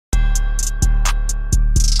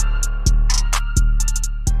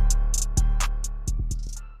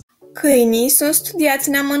Câinii sunt studiați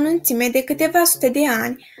în amănunțime de câteva sute de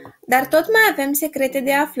ani, dar tot mai avem secrete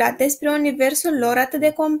de aflat despre universul lor atât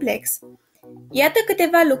de complex. Iată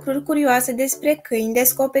câteva lucruri curioase despre câini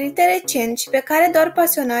descoperite recent și pe care doar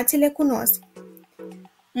pasionații le cunosc.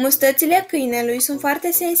 Mustățile câinelui sunt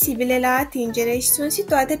foarte sensibile la atingere și sunt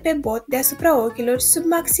situate pe bot, deasupra ochilor și sub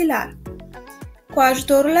maxilar. Cu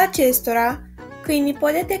ajutorul acestora, câinii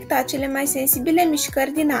pot detecta cele mai sensibile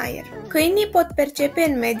mișcări din aer. Câinii pot percepe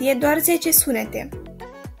în medie doar 10 sunete.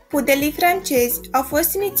 Pudelii francezi au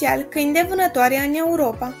fost inițial câini de vânătoare în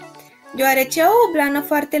Europa. Deoarece au o blană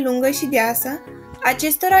foarte lungă și deasă,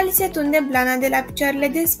 acestora li se tunde blana de la picioarele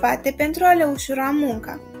de spate pentru a le ușura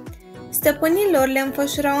munca. Stăpânii lor le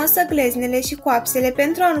înfășurau însă gleznele și coapsele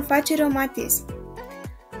pentru a nu face reumatism.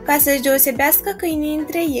 Ca să-și deosebească câinii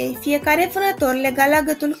între ei, fiecare vânător lega la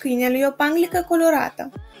gâtul câinelui o panglică colorată.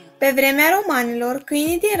 Pe vremea romanilor,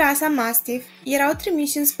 câinii din rasa mastif erau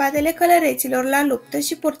trimiși în spatele călăreților la luptă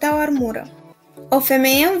și purtau armură. O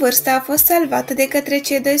femeie în vârstă a fost salvată de către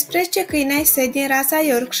cei 12 câini ai săi din rasa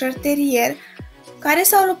Yorkshire Terrier, care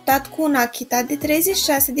s-au luptat cu un Akita de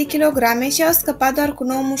 36 de kilograme și au scăpat doar cu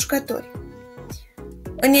 9 mușcături.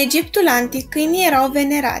 În Egiptul antic, câinii erau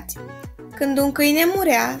venerați. Când un câine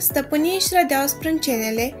murea, stăpânii își rădeau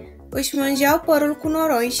sprâncenele, își mângeau părul cu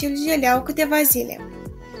noroi și îl jeleau câteva zile.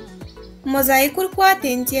 Mozaicuri cu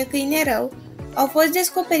atenție, câine rău, au fost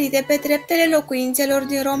descoperite pe treptele locuințelor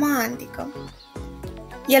din Roma antică.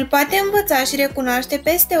 El poate învăța și recunoaște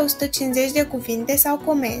peste 150 de cuvinte sau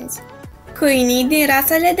comenzi. Câinii din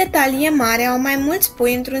rasele de talie mare au mai mulți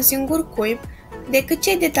pui într-un singur cuib decât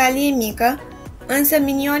cei de talie mică, însă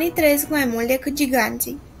minionii trăiesc mai mult decât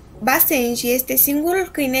giganții. Basenji este singurul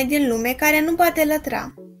câine din lume care nu poate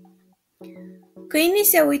lătra. Câinii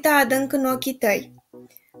se uită adânc în ochii tăi.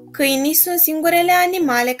 Câinii sunt singurele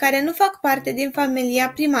animale care nu fac parte din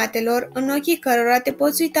familia primatelor, în ochii cărora te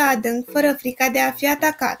poți uita adânc fără frica de a fi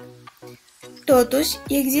atacat. Totuși,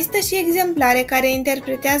 există și exemplare care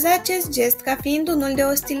interpretează acest gest ca fiind unul de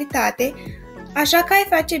ostilitate, așa că ai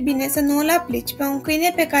face bine să nu îl aplici pe un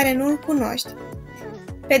câine pe care nu îl cunoști.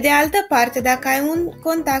 Pe de altă parte, dacă ai un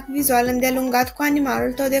contact vizual îndelungat cu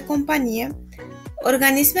animalul tău de companie,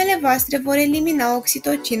 organismele voastre vor elimina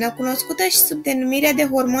oxitocină, cunoscută și sub denumirea de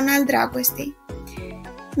hormon al dragostei.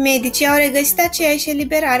 Medicii au regăsit aceeași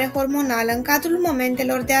eliberare hormonală în cadrul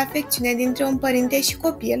momentelor de afecțiune dintre un părinte și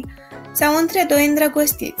copil sau între doi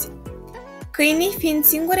îndrăgostiți. Câinii fiind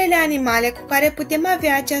singurele animale cu care putem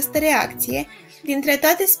avea această reacție dintre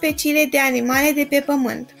toate speciile de animale de pe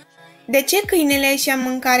pământ. De ce câinele își ia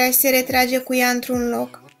mâncarea și se retrage cu ea într-un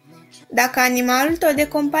loc? Dacă animalul tău de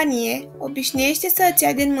companie obișnuiește să îți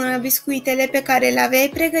ia din mână biscuitele pe care le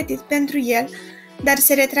aveai pregătit pentru el, dar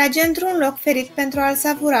se retrage într-un loc ferit pentru a-l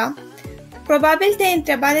savura, probabil te-ai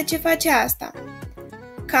întrebat de ce face asta.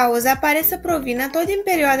 Cauza pare să provină tot din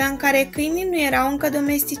perioada în care câinii nu erau încă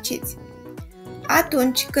domesticiți.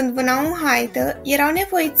 Atunci când vânau în haită, erau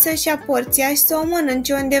nevoiți să-și ia porția și să o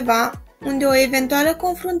mănânce undeva unde o eventuală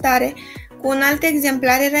confruntare cu un alt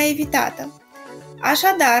exemplar era evitată.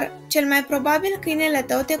 Așadar, cel mai probabil câinele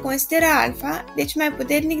tău te consideră alfa, deci mai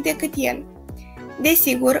puternic decât el.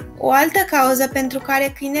 Desigur, o altă cauză pentru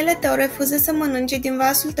care câinele tău refuză să mănânce din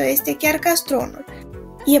vasul tău este chiar castronul.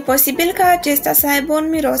 E posibil ca acesta să aibă un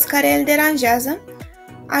miros care îl deranjează,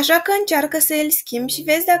 așa că încearcă să îl schimbi și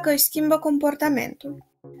vezi dacă își schimbă comportamentul.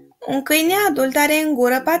 Un câine adult are în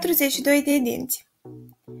gură 42 de dinți.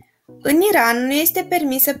 În Iran nu este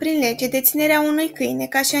permisă prin lege deținerea unui câine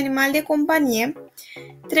ca și animal de companie,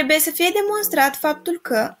 trebuie să fie demonstrat faptul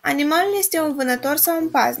că animalul este un vânător sau un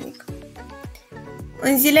paznic.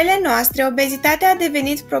 În zilele noastre, obezitatea a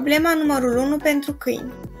devenit problema numărul 1 pentru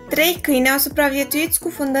câini. 3 câini au supraviețuit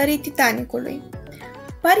scufundării Titanicului.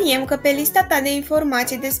 Pariem că pe lista ta de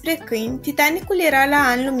informații despre câini, Titanicul era la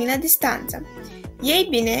ani lumină distanță. Ei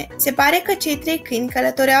bine, se pare că cei 3 câini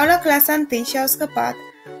călătoreau la clasa 1 și au scăpat,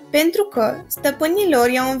 pentru că stăpânii lor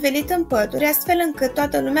i-au învelit în păduri, astfel încât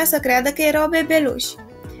toată lumea să creadă că erau bebeluși.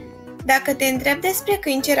 Dacă te întrebi despre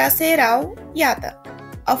câini ce rasă erau, iată,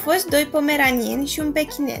 au fost 2 pomeranieni și un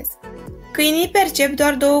pechinez. Câinii percep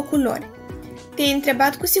doar 2 culori. Te-ai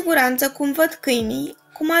întrebat cu siguranță cum văd câinii,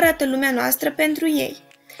 cum arată lumea noastră pentru ei.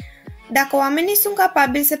 Dacă oamenii sunt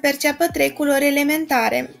capabili să perceapă 3 culori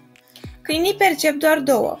elementare, câinii percep doar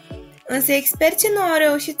 2, însă experții nu au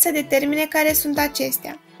reușit să determine care sunt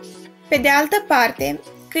acestea. Pe de altă parte,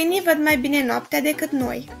 câinii văd mai bine noaptea decât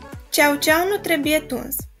noi. Ceau-ceau nu trebuie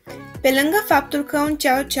tuns. Pe lângă faptul că un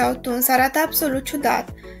ceau-ceau tuns arată absolut ciudat,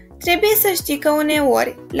 trebuie să știi că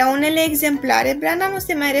uneori, la unele exemplare, blana nu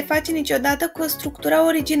se mai reface niciodată cu structura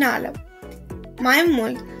originală. Mai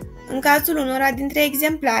mult, În cazul unora dintre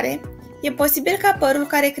exemplare, e posibil ca părul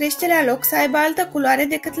care crește la loc să aibă altă culoare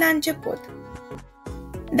decât la început.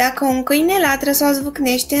 Dacă un câine latră sau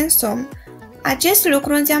zvâcnește în somn, acest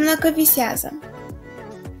lucru înseamnă că visează.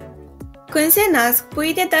 Când se nasc,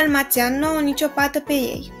 puii de dalmațian nu au nicio pată pe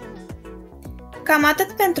ei. Cam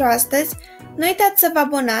atât pentru astăzi, nu uitați să vă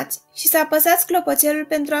abonați și să apăsați clopoțelul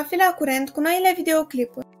pentru a fi la curent cu noile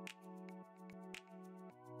videoclipuri.